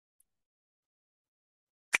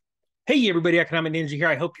Hey everybody, Economic Ninja here.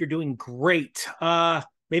 I hope you're doing great.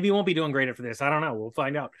 Maybe you won't be doing great after this. I don't know. We'll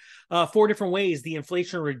find out. Four different ways the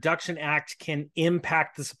Inflation Reduction Act can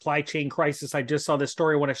impact the supply chain crisis. I just saw this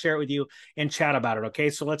story. I want to share it with you and chat about it. Okay,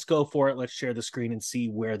 so let's go for it. Let's share the screen and see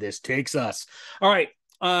where this takes us. All right.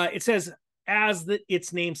 It says,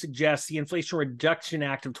 its name suggests, the Inflation Reduction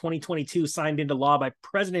Act of 2022, signed into law by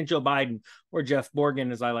President Joe Biden, or Jeff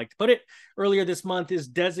Morgan, as I like to put it, earlier this month, is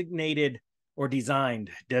designated.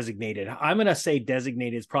 I'm going to say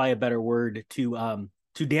designated is probably a better word to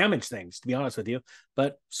damage things, to be honest with you.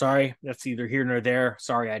 But sorry, that's either here nor there.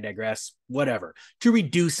 Sorry, I digress. Whatever. To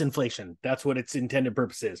reduce inflation. That's what its intended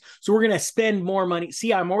purpose is. So we're going to spend more money.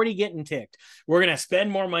 See, I'm already getting ticked. We're going to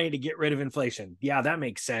spend more money to get rid of inflation. Yeah, that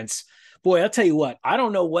makes sense. Boy, I'll tell you what, I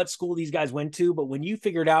don't know what school these guys went to, but when you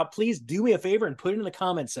figure it out, please do me a favor and put it in the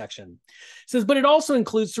comments section. It says, but it also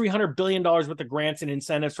includes $300 billion worth of grants and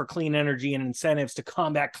incentives for clean energy and incentives to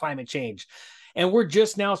combat climate change. And we're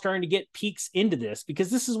just now starting to get peeks into this because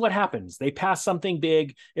this is what happens. They pass something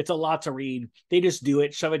big. It's a lot to read. They just do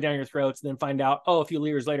it, shove it down your throats, and then find out, oh, a few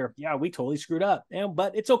years later, yeah, we totally screwed up.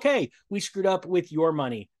 But it's okay. We screwed up with your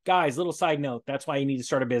money. Guys, little side note, that's why you need to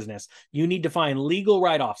start a business. You need to find legal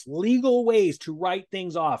write-offs, legal ways to write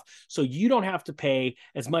things off so you don't have to pay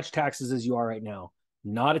as much taxes as you are right now.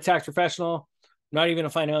 Not a tax professional, not even a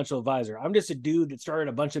financial advisor. I'm just a dude that started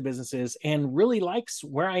a bunch of businesses and really likes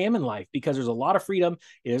where I am in life because there's a lot of freedom.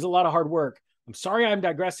 It is a lot of hard work. I'm sorry I'm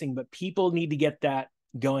digressing, but people need to get that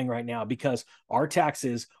going right now because our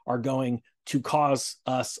taxes are going to cause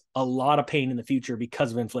us a lot of pain in the future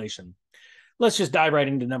because of inflation. Let's just dive right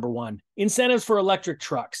into number one. Incentives for electric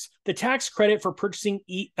trucks. The tax credit for purchasing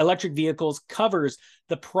electric vehicles covers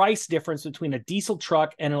the price difference between a diesel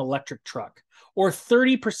truck and an electric truck, or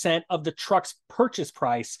 30% of the truck's purchase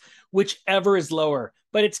price, whichever is lower,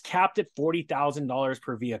 but it's capped at $40,000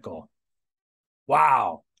 per vehicle.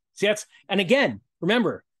 Wow. See, and again,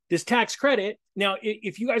 remember, this tax credit, now,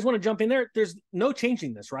 if you guys want to jump in there, there's no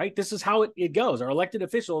changing this, right? This is how it goes. Our elected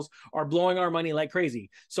officials are blowing our money like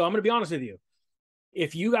crazy. So I'm going to be honest with you.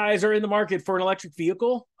 If you guys are in the market for an electric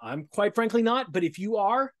vehicle, I'm quite frankly not, but if you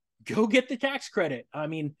are, go get the tax credit. I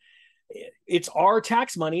mean, it's our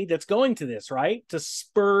tax money that's going to this, right? To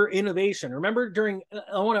spur innovation. Remember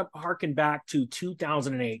I want to harken back to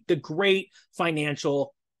 2008, the great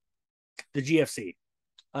financial, the GFC,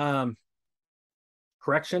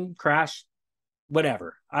 crash,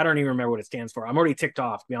 whatever. I don't even remember what it stands for. I'm already ticked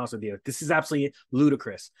off, to be honest with you. This is absolutely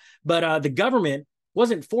ludicrous. But the government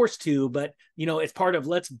wasn't forced to, but, it's part of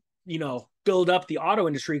let's, build up the auto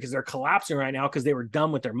industry because they're collapsing right now because they were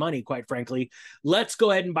done with their money, quite frankly. Let's go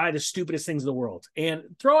ahead and buy the stupidest things in the world and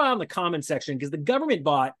throw out in the comment section because the government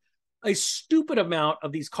bought a stupid amount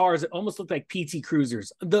of these cars that almost look like PT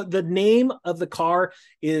Cruisers. The name of the car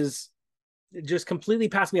is just completely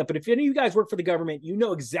passed me up. But if any of you guys work for the government, you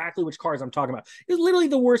know exactly which cars I'm talking about. It was literally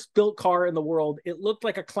the worst built car in the world. It looked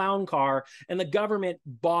like a clown car, and the government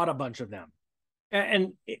bought a bunch of them.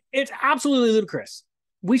 And it's absolutely ludicrous.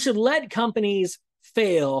 We should let companies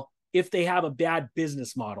fail if they have a bad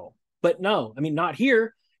business model. But no, I mean, not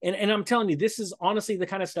here. And I'm telling you, this is honestly the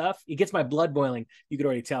kind of stuff, it gets my blood boiling. You could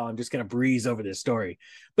already tell I'm just going to breeze over this story.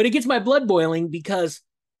 But it gets my blood boiling because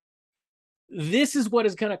this is what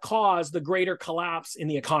is going to cause the greater collapse in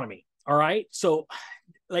the economy. All right. So,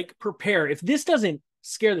 prepare. If this doesn't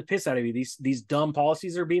scare the piss out of you, these dumb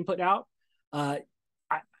policies are being put out. I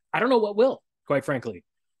don't know what will, quite frankly.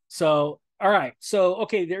 So, all right. So,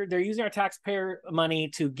 okay, they're using our taxpayer money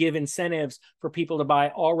to give incentives for people to buy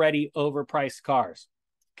already overpriced cars.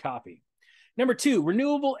 Copy. Number two,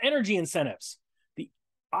 renewable energy incentives.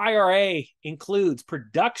 IRA includes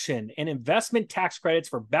production and investment tax credits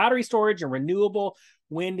for battery storage and renewable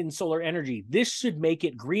wind and solar energy. This should make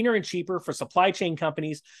it greener and cheaper for supply chain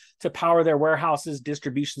companies to power their warehouses,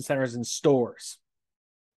 distribution centers, and stores.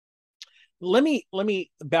 Let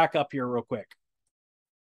me back up here real quick.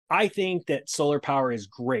 I think that solar power is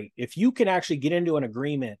great. If you can actually get into an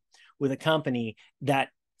agreement with a company that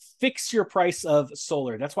fix your price of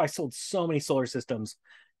solar, that's why I sold so many solar systems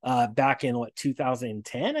back in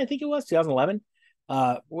 2010, I think it was 2011.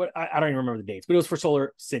 I don't even remember the dates, but it was for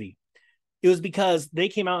Solar City. It was because they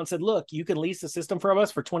came out and said, look, you can lease the system from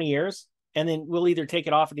us for 20 years, and then we'll either take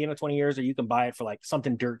it off at the end of 20 years or you can buy it for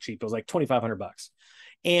something dirt cheap. It was like $2,500.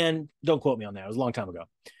 And don't quote me on that. It was a long time ago.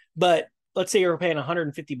 But let's say you're paying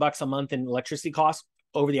 $150 a month in electricity costs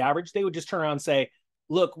over the average. They would just turn around and say,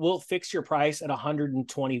 look, we'll fix your price at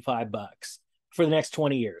 $125 for the next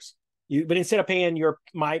 20 years. But instead of paying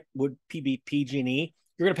would PG&E,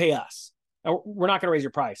 you're going to pay us. We're not going to raise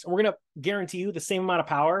your price. And we're going to guarantee you the same amount of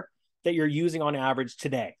power that you're using on average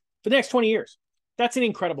today. for the next 20 years. That's an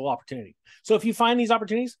incredible opportunity. So if you find these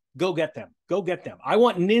opportunities, go get them. Go get them. I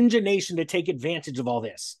want Ninja Nation to take advantage of all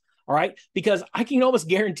this. All right. Because I can almost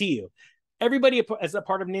guarantee you, everybody as a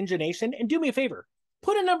part of Ninja Nation, and do me a favor,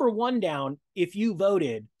 put a number 1 down if you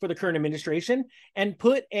voted for the current administration, and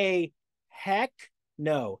put a heck,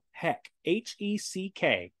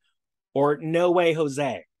 HECK, or no way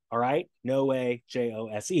Jose. All right. No way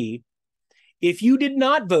JOSE. If you did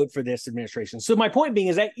not vote for this administration. So my point being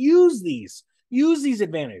is that use these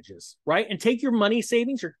advantages, right? And take your money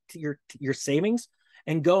savings, your savings,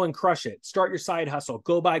 and go and crush it. Start your side hustle.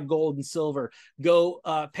 Go buy gold and silver. Go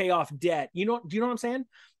pay off debt. Do you know what I'm saying?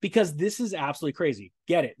 Because this is absolutely crazy.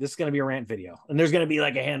 Get it. This is going to be a rant video. And there's going to be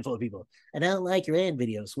like a handful of people. I don't like your rant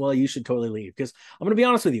videos. Well, you should totally leave, because I'm going to be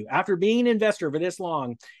honest with you. After being an investor for this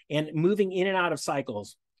long and moving in and out of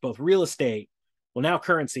cycles, both real estate, well, now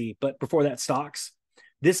currency, but before that, stocks,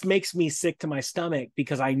 this makes me sick to my stomach,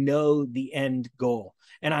 because I know the end goal.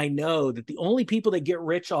 And I know that the only people that get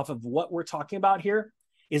rich off of what we're talking about here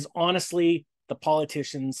is honestly the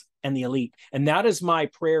politicians and the elite. And that is my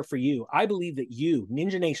prayer for you. I believe that you,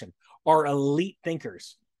 Ninja Nation, are elite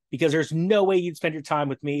thinkers, because there's no way you'd spend your time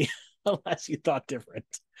with me unless you thought different.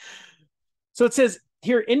 So it says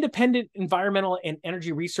here, independent environmental and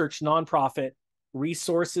energy research nonprofit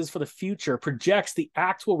Resources for the Future projects the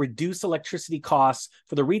act will reduce electricity costs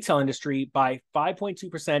for the retail industry by 5.2% to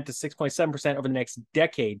 6.7% over the next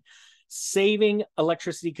decade, saving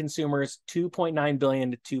electricity consumers $2.9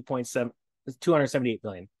 billion to 278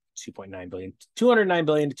 billion, 2.9 billion, 209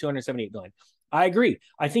 billion to 278 billion. I agree.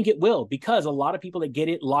 I think it will, because a lot of people that get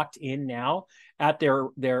it locked in now at their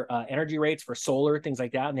energy rates for solar, things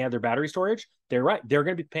like that, and they have their battery storage, they're right. They're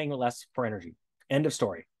going to be paying less for energy. End of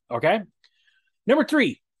story. Okay. Number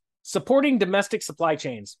 3, supporting domestic supply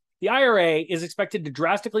chains. The IRA is expected to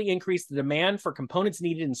drastically increase the demand for components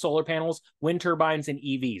needed in solar panels, wind turbines, and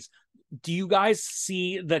EVs. Do you guys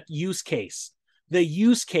see the use case? The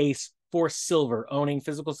use case for silver, owning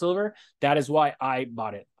physical silver. That is why I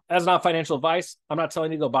bought it. That's not financial advice. I'm not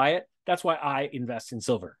telling you to go buy it. That's why I invest in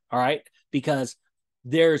silver. All right. Because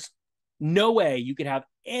there's no way you could have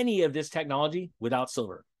any of this technology without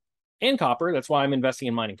silver and copper. That's why I'm investing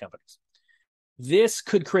in mining companies. This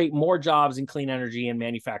could create more jobs in clean energy and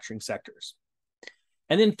manufacturing sectors.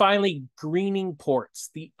 And then finally, greening ports.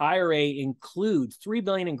 The IRA includes $3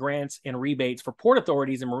 billion in grants and rebates for port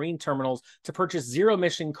authorities and marine terminals to purchase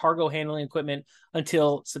zero-emission cargo handling equipment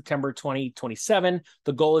until September 2027.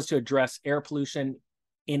 The goal is to address air pollution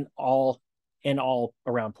in all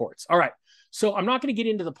around ports. All right. So I'm not going to get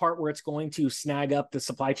into the part where it's going to snag up the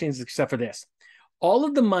supply chains, except for this. All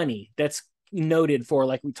of the money that's noted for,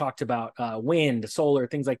 like we talked about, wind, solar,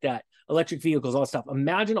 things like that, electric vehicles, all that stuff.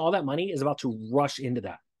 Imagine all that money is about to rush into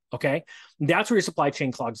that. Okay. That's where your supply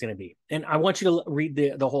chain clog is going to be. And I want you to read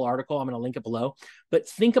the whole article. I'm going to link it below, but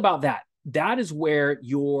think about that. That is where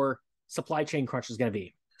your supply chain crunch is going to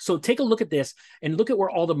be. So take a look at this and look at where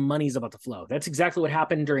all the money is about to flow. That's exactly what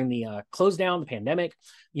happened during the close down, the pandemic.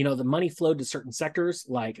 The money flowed to certain sectors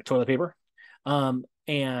like toilet paper,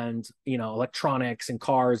 and, electronics and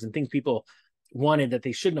cars and things people wanted that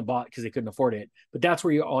they shouldn't have bought because they couldn't afford it. But that's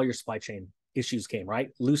where all your supply chain issues came, right?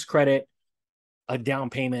 Loose credit, a down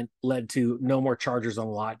payment led to no more chargers on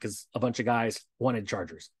the lot because a bunch of guys wanted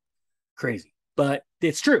chargers. Crazy, but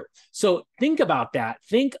it's true. So think about that.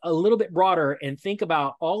 Think a little bit broader and think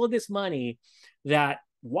about all of this money that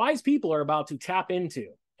wise people are about to tap into.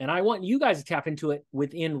 And I want you guys to tap into it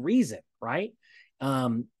within reason, right?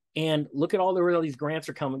 And look at all where all these grants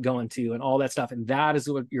are going to and all that stuff. And that is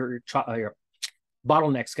what your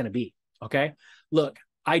bottleneck's going to be. Okay. Look,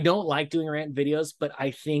 I don't like doing rant videos, but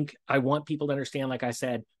I think I want people to understand, like I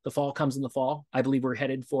said, the fall comes in the fall. I believe we're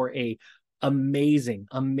headed for a amazing,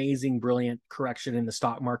 brilliant correction in the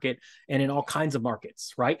stock market and in all kinds of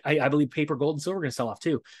markets, right? I believe paper, gold, and silver are going to sell off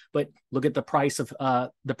too. But look at the price of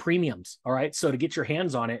the premiums. All right. So to get your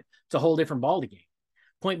hands on it, it's a whole different ball game.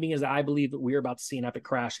 Point being is that I believe that we're about to see an epic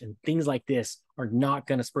crash, and things like this are not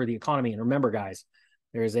going to spur the economy. And remember, guys,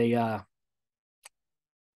 there's an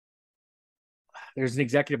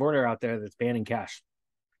executive order out there that's banning cash.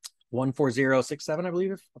 14067, I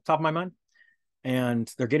believe, off the top of my mind. And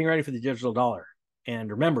they're getting ready for the digital dollar.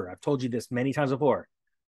 And remember, I've told you this many times before.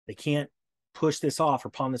 They can't push this off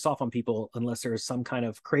or pawn this off on people unless there's some kind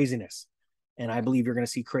of craziness. And I believe you're going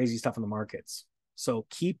to see crazy stuff in the markets. So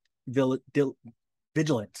keep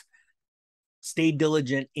vigilant. Stay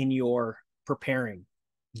diligent in your preparing.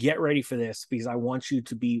 Get ready for this, because I want you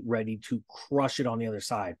to be ready to crush it on the other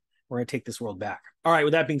side. We're going to take this world back. All right.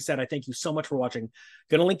 With that being said, I thank you so much for watching.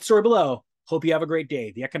 Going to link the story below. Hope you have a great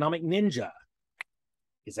day. The Economic Ninja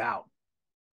is out.